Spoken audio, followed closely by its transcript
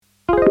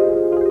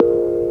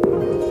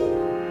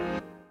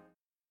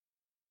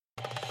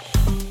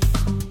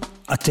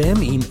אתם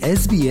עם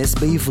SBS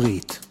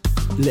בעברית.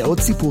 לעוד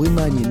סיפורים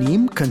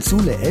מעניינים, כנסו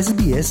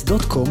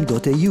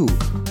ל-sbs.com.au.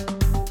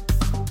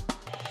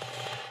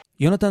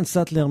 יונתן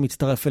סטלר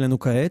מצטרף אלינו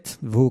כעת,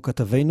 והוא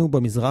כתבנו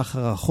במזרח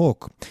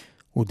הרחוק.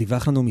 הוא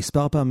דיווח לנו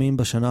מספר פעמים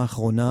בשנה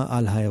האחרונה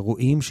על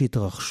האירועים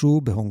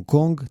שהתרחשו בהונג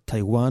קונג,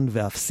 טיואן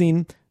ואף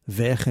סין,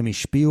 ואיך הם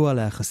השפיעו על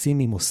היחסים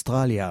עם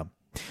אוסטרליה.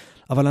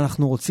 אבל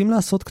אנחנו רוצים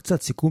לעשות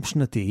קצת סיכום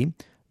שנתי,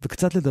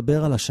 וקצת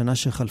לדבר על השנה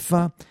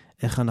שחלפה,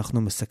 איך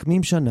אנחנו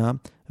מסכמים שנה,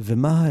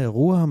 ומה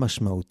האירוע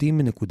המשמעותי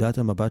מנקודת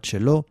המבט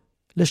שלו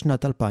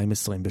לשנת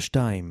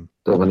 2022.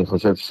 טוב, אני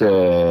חושב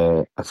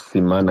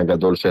שהסימן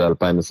הגדול של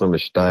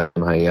 2022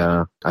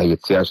 היה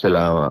היציאה של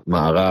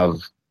המערב,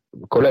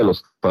 כולל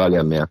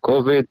אוסטרליה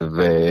מהקוביד,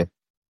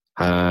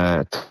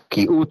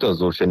 והתקיעות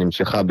הזו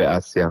שנמשכה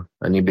באסיה.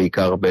 אני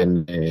בעיקר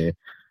בין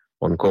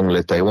הונג קונג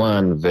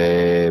לטיואן,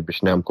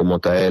 ובשני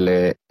המקומות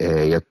האלה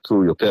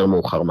יצאו יותר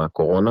מאוחר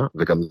מהקורונה,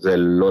 וגם זה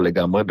לא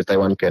לגמרי,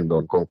 בטיואן כן,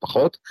 בהונג קונג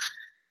פחות.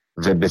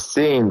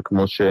 ובסין,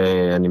 כמו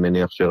שאני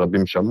מניח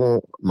שרבים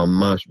שמעו,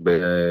 ממש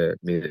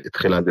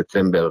בתחילת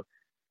דצמבר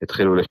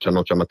התחילו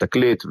לשנות שם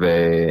התקליט,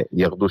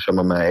 וירדו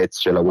שם מהעץ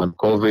של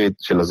ה-One COVID,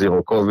 של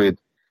ה-Zero COVID,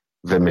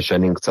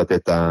 ומשנים קצת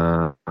את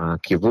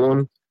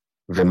הכיוון,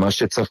 ומה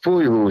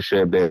שצפוי הוא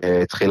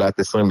שבתחילת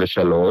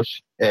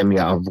 23 הם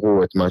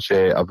יעברו את מה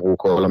שעברו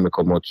כל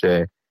המקומות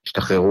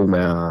שהשתחררו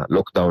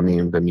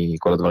מהלוקדאונים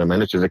ומכל הדברים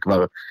האלה, שזה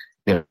כבר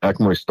נראה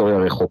כמו היסטוריה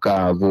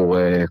רחוקה עבור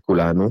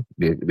כולנו,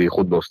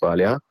 בייחוד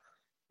באוסטרליה,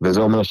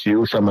 וזה אומר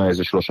שיהיו שם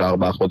איזה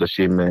 3-4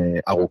 חודשים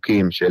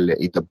ארוכים של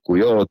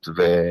התדבקויות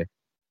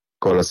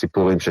וכל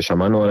הסיפורים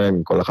ששמענו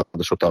עליהם, כל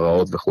החדשות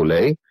הרעות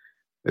וכולי,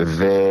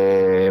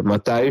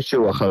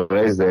 ומתישהו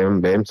אחרי זה,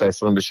 באמצע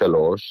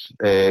 23,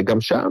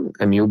 גם שם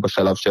הם יהיו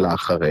בשלב של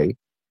האחרי,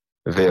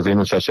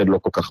 והבינו שהשד לא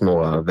כל כך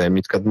נורא, והם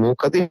התקדמו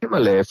קדימה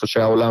לאיפה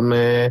שהעולם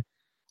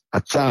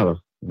עצר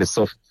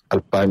בסוף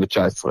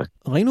 2019.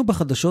 ראינו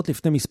בחדשות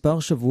לפני מספר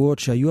שבועות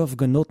שהיו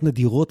הפגנות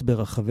נדירות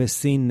ברחבי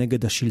סין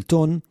נגד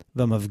השלטון,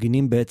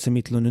 והמפגינים בעצם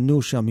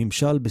התלוננו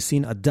שהממשל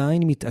בסין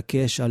עדיין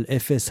מתעקש על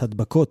 0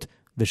 הדבקות,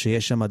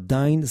 ושיש שם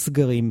עדיין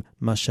סגרים,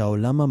 מה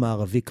שהעולם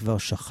המערבי כבר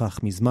שכח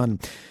מזמן.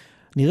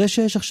 נראה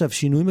שיש עכשיו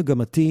שינוי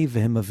מגמתי,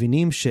 והם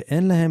מבינים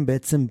שאין להם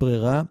בעצם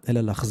ברירה,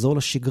 אלא לחזור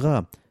לשגרה.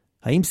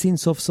 האם סין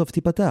סוף סוף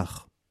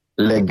תיפתח?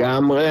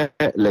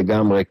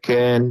 לגמרי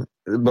כן.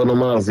 בוא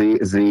נאמר,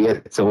 זה יהיה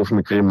צירוף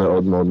מקרים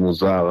מאוד מאוד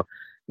מוזר,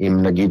 אם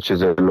נגיד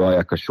שזה לא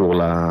היה קשור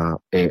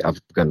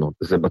להפגנות.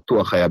 זה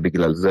בטוח היה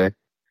בגלל זה.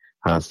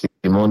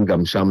 הסימון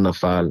גם שם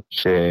נפל,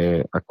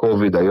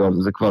 שהקוביד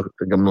היום, זה כבר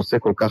גם נושא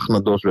כל כך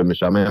נדוש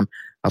ומשעמם,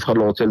 אף אחד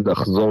לא רוצה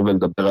לחזור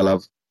ולדבר עליו,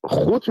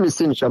 חוץ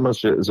מסין שם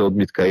שזה עוד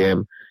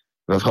מתקיים,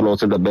 ואף אחד לא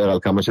רוצה לדבר על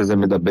כמה שזה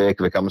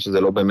מדבק, וכמה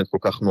שזה לא באמת כל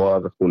כך נורא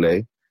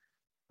וכולי.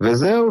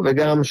 וזהו,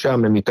 וגם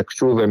שם הם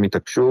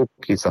התעקשו,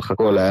 כי סך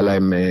הכל היה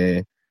להם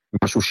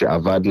משהו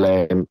שעבד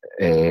להם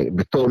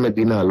בתור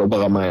מדינה, לא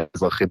ברמה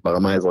האזרחית.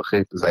 ברמה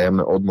האזרחית זה היה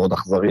מאוד מאוד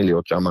אכזרי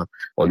להיות שם,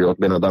 או להיות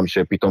בן אדם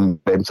שפתאום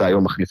באמצע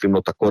היום מחליפים לו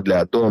את הקוד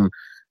לאדום,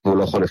 והוא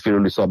לא יכול אפילו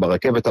לנסוע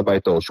ברכבת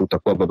הביתה, או שהוא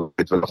תקוע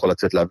בבית ולא יכול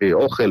לצאת להביא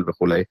אוכל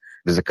וכולי,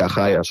 וזה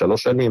ככה היה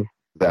 3 שנים.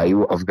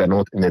 והיו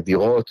הפגנות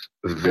נדירות,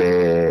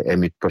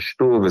 והם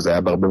התפשטו, וזה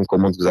היה בהרבה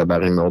מקומות, וזה היה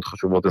בערים מאוד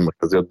חשובות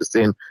ומרכזיות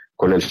בסין,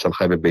 כולל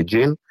שנחאי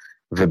ובייג'ין,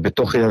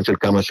 ובתוך עניין של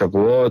כמה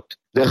שבועות,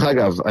 דרך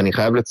אגב, אני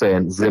חייב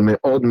לציין, זה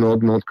מאוד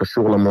מאוד מאוד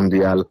קשור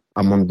למונדיאל.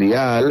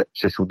 המונדיאל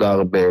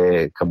ששודר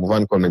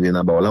כמובן כל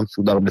מדינה בעולם,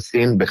 שודר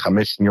בסין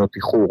ב5 שניות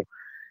איחור,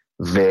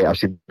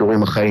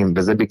 והשידורים החיים,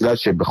 וזה בגלל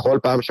שבכל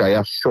פעם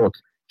שהיה שוט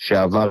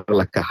שעבר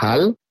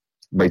לקהל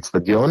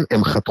באצטדיון,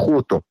 הם חתכו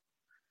אותו,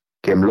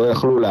 כי הם לא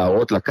יכלו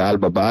להראות לקהל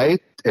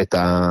בבית את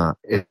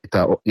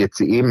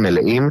היציאים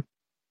מלאים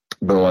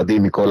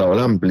באוהדים מכל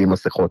העולם בלי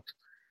מסכות.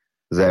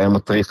 זה היה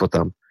מטריף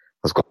אותם.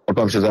 אז כל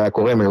פעם שזה היה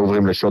קורה, הם היו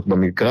עוברים לשוט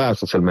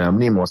במגרש, או של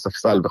מאמנים, או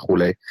הספסל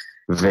וכולי,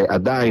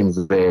 ועדיין,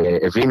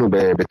 הבינו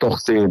בתוך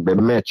סין,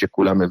 באמת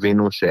שכולם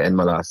הבינו שאין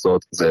מה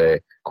לעשות,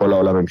 כל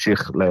העולם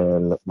המשיך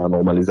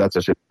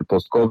לנורמליזציה של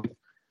פוסט-קוביד,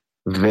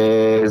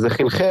 וזה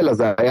חלחל,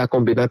 אז היה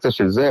קומבינציה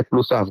של זה,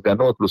 פלוס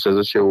ההפגנות, פלוס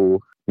איזשהו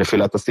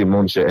נפילת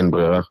הסימון שאין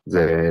ברירה,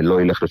 זה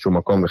לא ילך לשום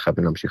מקום,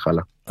 וחייבים להמשיך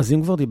הלאה. אז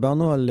אם כבר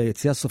דיברנו על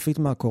יציאה סופית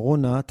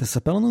מהקורונה,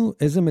 תספר לנו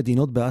איזה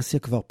מדינות באסיה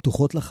כבר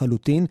פתוחות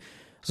לחלוטין,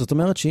 זאת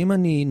אומרת שאם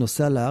אני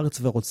נוסע לארץ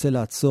ורוצה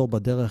לעצור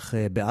בדרך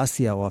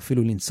באסיה, או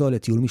אפילו לנסוע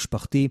לטיול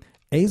משפחתי,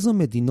 איזו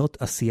מדינות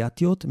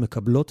אסיאתיות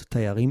מקבלות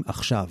תיירים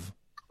עכשיו?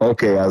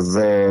 אוקיי, אז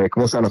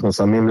כמו שאנחנו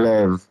שמים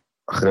לב,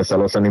 אחרי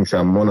 3 שנים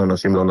שהמון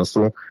אנשים לא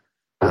נסעו,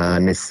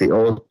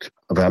 הנסיעות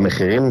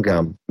והמחירים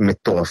גם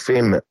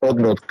מטורפים,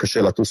 מאוד מאוד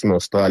קשה לטוס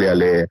מאוסטרליה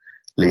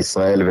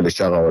לישראל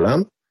ולשאר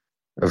העולם,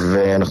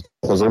 ואנחנו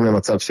חוזרים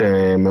למצב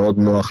שמאוד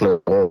נוח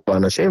לרוב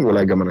האנשים,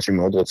 ואולי גם אנשים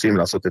מאוד רוצים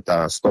לעשות את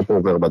הסטופ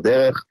אובר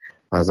בדרך,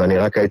 אז אני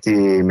רק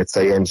הייתי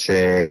מציין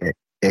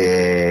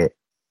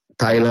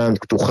שתאילנד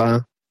פתוחה,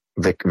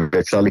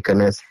 ואפשר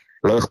להיכנס,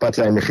 לא אכפת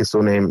להם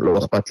מחיסונים, לא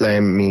אכפת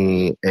להם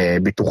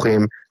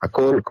מביטוחים,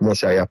 הכל כמו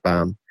שהיה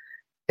פעם.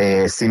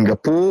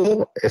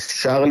 סינגפור,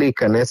 אפשר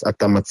להיכנס,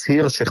 אתה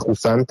מצהיר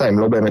שחוסנת, הם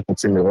לא באמת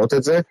רוצים לראות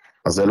את זה,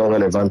 אז זה לא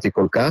רלוונטי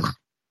כל כך.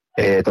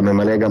 אתה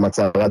ממלא גם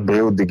הצהרת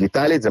בריאות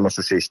דיגיטלית, זה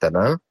משהו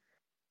שהשתנה.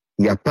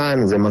 יפן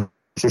זה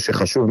משהו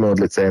שחשוב מאוד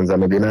לציין, זה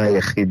המדינה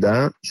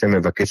היחידה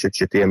שמבקשת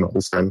שתהיה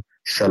מחוסן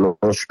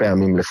 3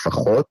 פעמים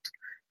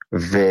לפחות,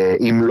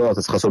 ואם לא,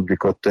 אתה צריך לעשות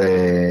בדיקות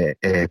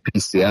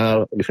PCR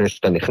לפני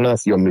שאתה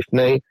נכנס, יום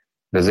לפני,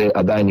 וזה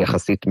עדיין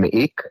יחסית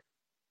מעיק.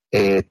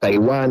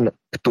 טיואן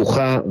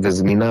פתוחה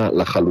וזמינה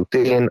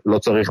לחלוטין, לא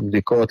צריך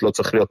בדיקות, לא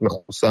צריך להיות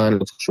מחוסן,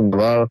 לא צריך שום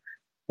דבר,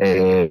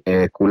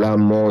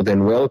 כולם more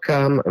than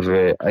welcome,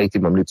 והייתי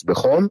ממליץ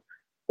בחום.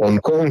 הונג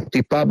קונג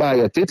טיפה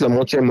בעייתית,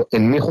 למרות שהם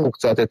הנמיכו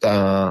קצת את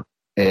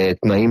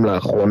התנאים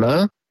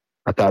לאחרונה,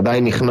 אתה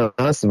עדיין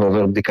נכנס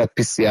ועובר בדיקת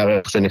PCR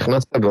איך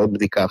שנכנסת, ועוד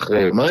בדיקה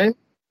אחרי יומיים,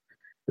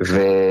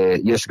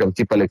 ויש גם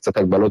טיפה לקצת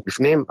הגבלות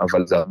בפנים,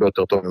 אבל זה הרבה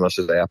יותר טוב ממה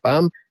שזה היה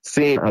פעם.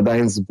 סין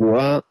עדיין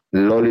סגורה,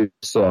 לא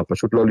לנסוע,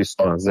 פשוט לא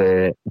לנסוע,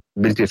 זה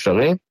בלתי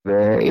אפשרי,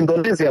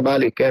 ואינדונזיה באה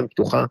לי, כן,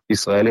 פתוחה,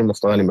 ישראלים,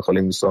 אוסטרלים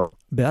יכולים לנסוע.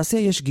 באסיה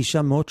יש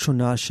גישה מאוד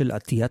שונה של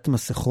עטיית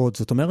מסכות,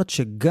 זאת אומרת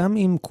שגם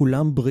אם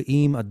כולם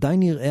בריאים, עדיין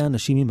נראה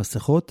אנשים עם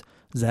מסכות,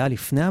 זה היה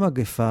לפני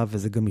המגפה,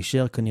 וזה גם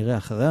יישאר כנראה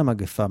אחרי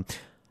המגפה.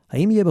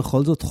 האם יהיה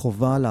בכל זאת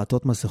חובה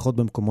לעטות מסכות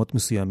במקומות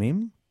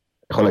מסוימים?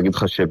 יכול להגיד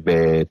לך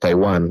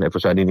שבטיואן, איפה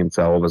שאני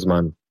נמצא רוב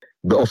הזמן,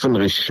 באופן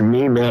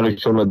רשמי,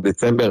 מה-1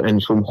 לדצמבר, אין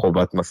שום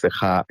חובת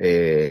מסכה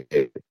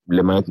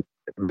למעט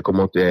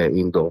מקומות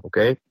אינדור,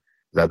 אוקיי?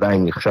 זה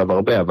עדיין נחשב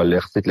הרבה, אבל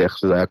יחסית לאיך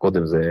שזה היה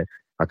קודם, זה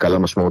הקלה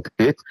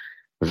משמעותית,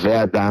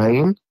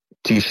 ועדיין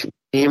 99%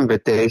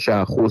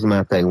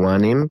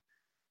 מהטיואנים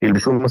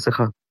ילבשו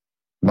מסכה.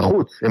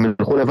 בחוץ, הם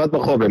ילכו לבד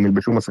ברחוב, הם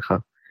ילבשו מסכה.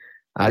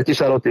 אל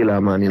תשאל אותי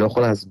למה, אני לא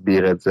יכול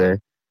להסביר את זה,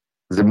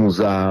 זה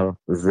מוזר,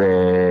 זה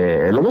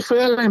לא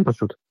מפריע להם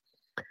פשוט.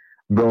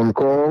 בהונג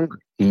קונג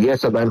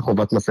יש עדיין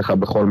חובת מסכה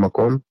בכל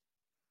מקום,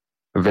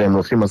 והם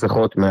לובשים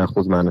מסכות 100%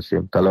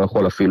 מהאנשים. אתה לא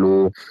יכול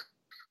אפילו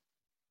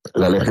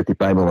ללכת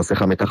טיפה עם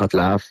המסכה מתחת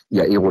לאף,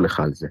 יעירו לך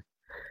על זה.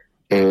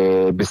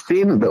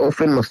 בסין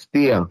באופן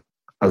מפתיע,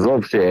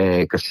 עזוב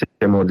שקשה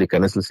מאוד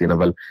להיכנס לסין,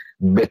 אבל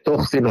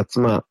בתוך סין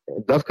עצמה,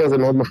 דווקא זה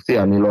מאוד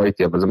מפתיע, אני לא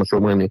הייתי, אבל זה מה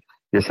שאומרים לי,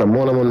 יש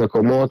המון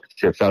מקומות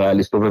שאפשר היה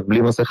להסתובב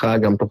בלי מסכה,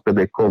 גם תוך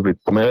כדי קוביד.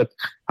 זאת אומרת,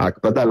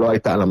 ההקפדה לא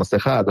הייתה על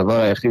המסכה,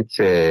 הדבר היחיד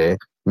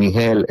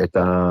שניהל את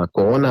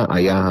הקורונה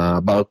היה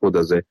הברקוד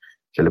הזה,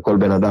 שלכל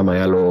בן אדם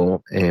היה לו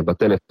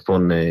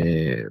בטלפון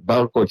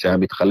ברקוד שהיה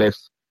מתחלף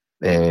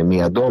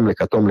מאדום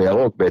לכתום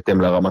לירוק,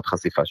 בהתאם לרמת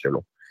חשיפה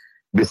שלו.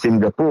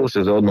 בסינגפור,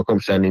 שזה עוד מקום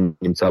שאני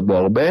נמצא בו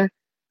הרבה,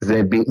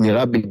 זה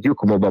נראה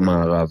בדיוק כמו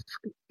במערב.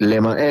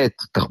 למעט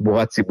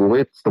תחבורה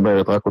ציבורית, זאת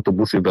אומרת רק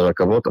אוטובוסים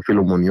ורכבות,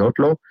 אפילו מוניות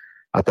לא,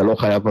 אתה לא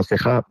חייב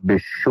מסכה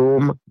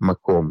בשום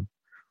מקום.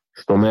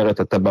 זאת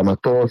אומרת, אתה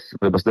במטוס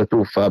ובשדה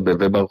תעופה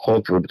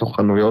וברחוב ובתוך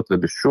חנויות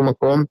ובשום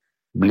מקום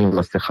בלי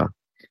מסכה.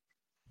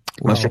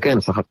 מה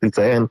שכן, שכחתי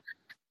לציין,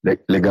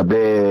 לגבי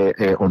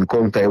הונג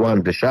קונג, טיואן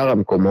ושאר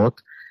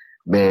המקומות,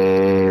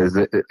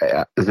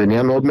 זה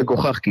נהיה מאוד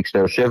מגוחך, כי כשאתה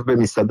יושב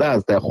במסעדה,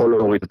 אז אתה יכול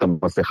להוריד את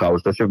המסכה, או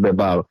כשאתה יושב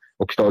בבר,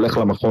 או כשאתה הולך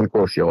למכון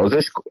כושר, אז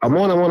יש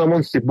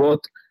המון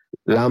סיבות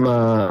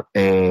למה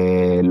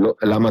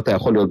אתה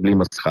יכול להיות בלי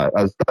מסכה.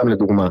 אז סתם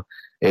לדוגמה,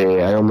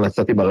 היום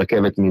נסעתי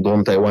ברכבת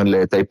מדרום טיואן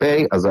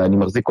לטייפיי, אז אני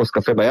מחזיק כוס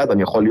קפה ביד,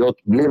 אני יכול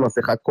להיות בלי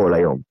מסכה כל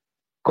היום.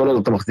 כל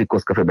עוד אתה מחזיק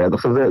כוס קפה ביד.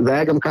 עכשיו זה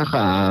היה גם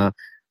ככה,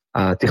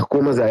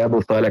 התחכום הזה היה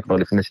באוסטרליה כבר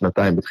לפני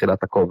 2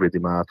 בתחילת הקוביד,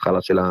 עם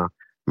ההתחלה של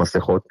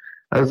המסכות.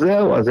 אז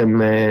זהו, אז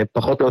הם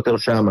פחות או יותר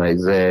שם,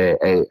 זה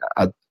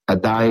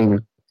עדיין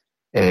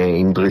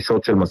עם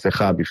דרישות של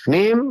מסכה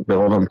בפנים,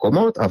 ברוב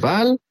המקומות,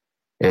 אבל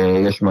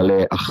יש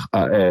מלא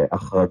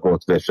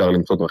החרגות, ואפשר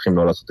למצוא דרכים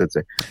לא לעשות את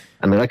זה.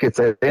 אני רק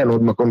אציין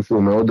עוד מקום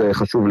שהוא מאוד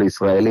חשוב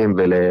לישראלים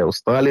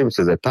ולאוסטרלים,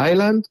 שזה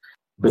תאילנד.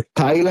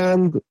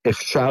 בתאילנד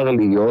אפשר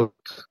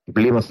להיות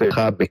בלי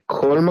מסכה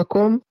בכל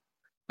מקום,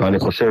 ואני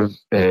חושב,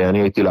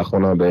 אני הייתי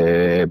לאחרונה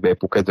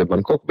בפוקט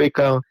ובנקוק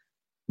בעיקר,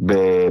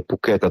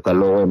 בפוקט אתה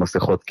לא רואה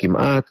מסכות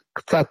כמעט,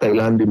 קצת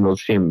תאילנדים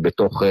לובשים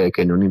בתוך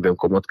קניונים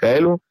ומקומות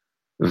כאלו,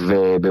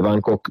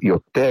 ובבנקוק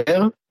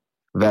יותר,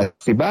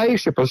 והסיבה היא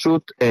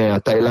שפשוט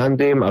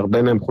התאילנדים,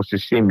 הרבה מהם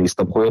חוששים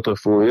מהסתבכויות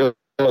רפואיות,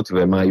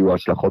 ומה היו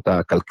ההשלכות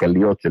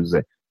הכלכליות של זה.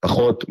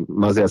 פחות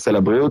מה זה יעשה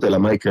לבריאות, אלא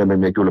מה יקרה אם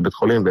הם יגיעו לבית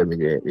חולים, והם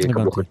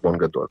יקבלו חשבון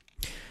גדול.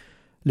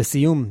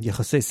 לסיום,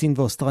 יחסי סין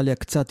ואוסטרליה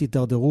קצת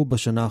התדרדרו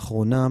בשנה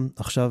האחרונה.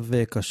 עכשיו,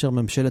 כאשר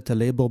ממשלת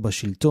הלייבור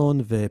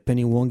בשלטון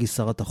ופני וונג היא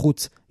שרת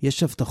החוץ,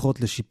 יש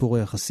הבטחות לשיפור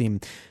היחסים.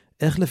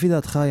 איך לפי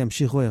דעתך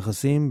ימשיכו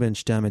היחסים בין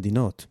שתי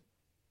המדינות?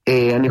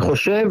 אני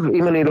חושב,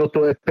 אם אני לא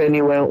טועה,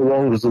 פני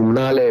וונג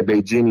זומנה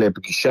לבייג'ין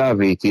לפגישה,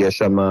 והיא תהיה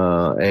שם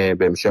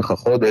בהמשך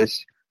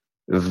החודש,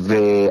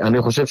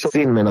 ואני חושב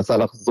שסין מנסה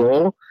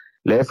לחזור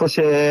לאיפה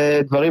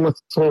שדברים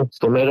עצרו.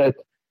 זאת אומרת,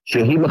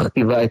 שהיא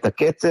מכתיבה את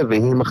הקצב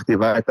והיא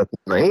מכתיבה את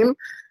התנאים,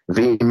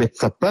 והיא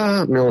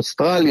מצפה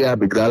מאוסטרליה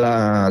בגלל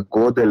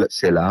הגודל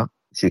שלה,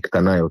 שהיא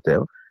קטנה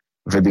יותר,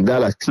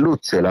 ובגלל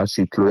התלות שלה,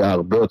 שהיא תלויה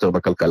הרבה יותר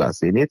בכלכלה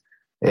הסינית,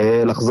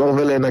 לחזור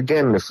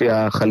ולנגן לפי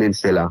החליל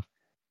שלה.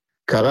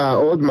 קרה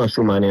עוד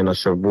משהו מעניין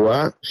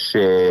השבוע,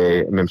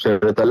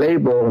 שממשלת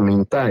הלייבור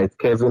מינתה את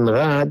קווין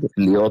רד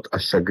להיות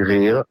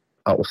השגריר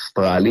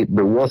האוסטרלי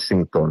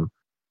בוושינגטון.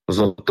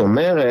 זאת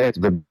אומרת,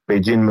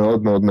 ובייג'ין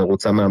מאוד מאוד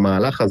מרוצה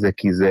מהמהלך הזה,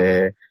 כי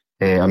זה,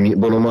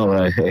 בוא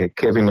נאמר,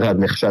 קווין רד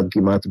נחשד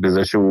כמעט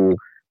בזה שהוא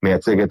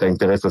מייצג את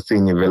האינטרס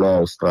הסיני ולא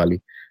האוסטרלי.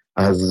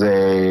 אז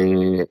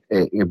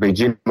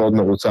בייג'ין מאוד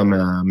מרוצה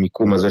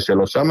מהמיקום הזה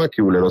שלו שמה,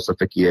 כי הוא ללא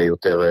ספק יהיה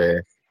יותר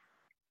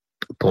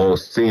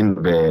פרו-סין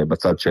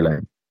ובצד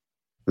שלהם.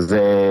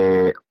 זה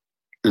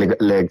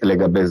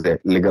לגבי זה.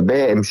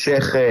 לגבי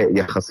המשך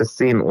יחסי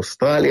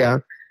סין-אוסטרליה,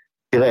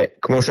 תראה,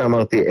 כמו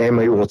שאמרתי, הם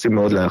היו רוצים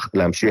מאוד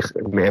להמשיך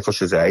מאיפה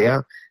שזה היה,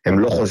 הם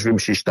לא חושבים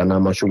שהשתנה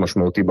משהו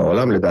משמעותי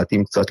בעולם, לדעתי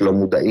הם קצת לא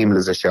מודעים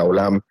לזה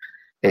שהעולם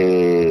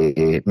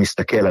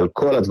מסתכל על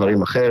כל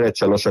הדברים אחרת,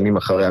 3 שנים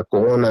אחרי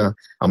הקורונה,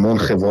 המון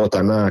חברות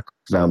ענק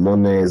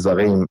והמון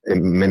זרים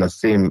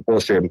מנסים,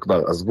 או שהם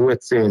כבר עזבו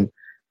את סין,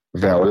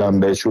 והעולם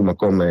באיזשהו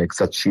מקום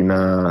קצת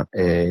שינה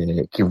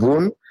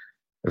כיוון,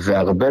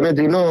 והרבה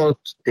מדינות,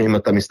 אם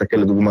אתה מסתכל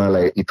לדוגמה על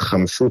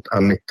ההתחמשות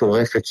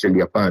המטורפת של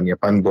יפן,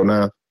 יפן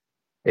בונה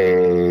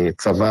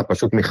צבא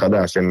פשוט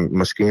מחדש, הם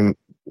משקיעים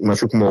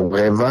משהו כמו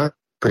 $250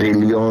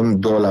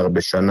 טריליון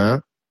בשנה,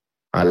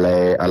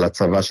 על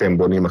הצבא שהם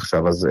בונים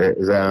עכשיו, אז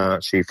זה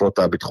השאיפות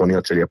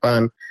הביטחוניות של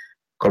יפן,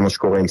 כל מה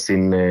שקורה עם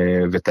סין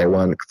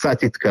וטיואן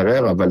קצת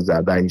התקרר, אבל זה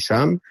עדיין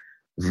שם,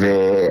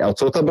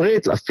 וארצות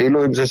הברית,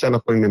 אפילו עם זה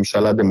שאנחנו עם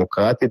ממשלה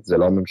דמוקרטית, זה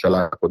לא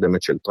הממשלה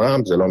הקודמת של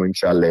טראמפ, זה לא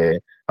הממשל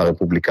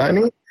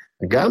הרפובליקני,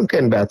 גם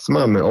כן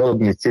בעצמה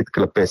מאוד ניצית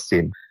כלפי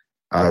סין.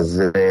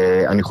 אז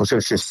אני חושב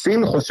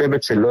שסין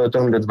חושבת שלא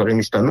יותר מדי דברים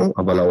השתנו,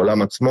 אבל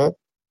העולם עצמו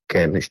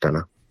כן השתנה.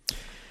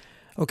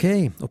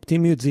 אוקיי,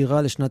 אופטימיות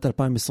זהירה לשנת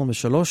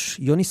 2023.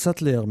 יוני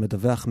סטלר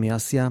מדווח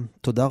מאסיה,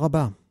 תודה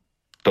רבה.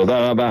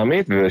 תודה רבה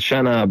עמית,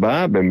 ושנה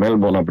הבאה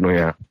במלבורן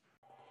הבנויה.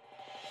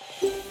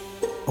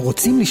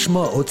 רוצים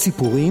לשמוע עוד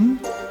סיפורים?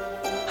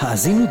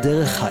 האזינו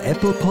דרך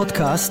האפל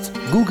פודקאסט,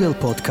 גוגל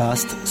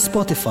פודקאסט,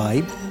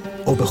 ספוטיפיי,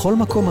 או בכל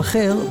מקום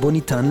אחר בו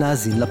ניתן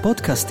להאזין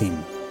לפודקאסטים.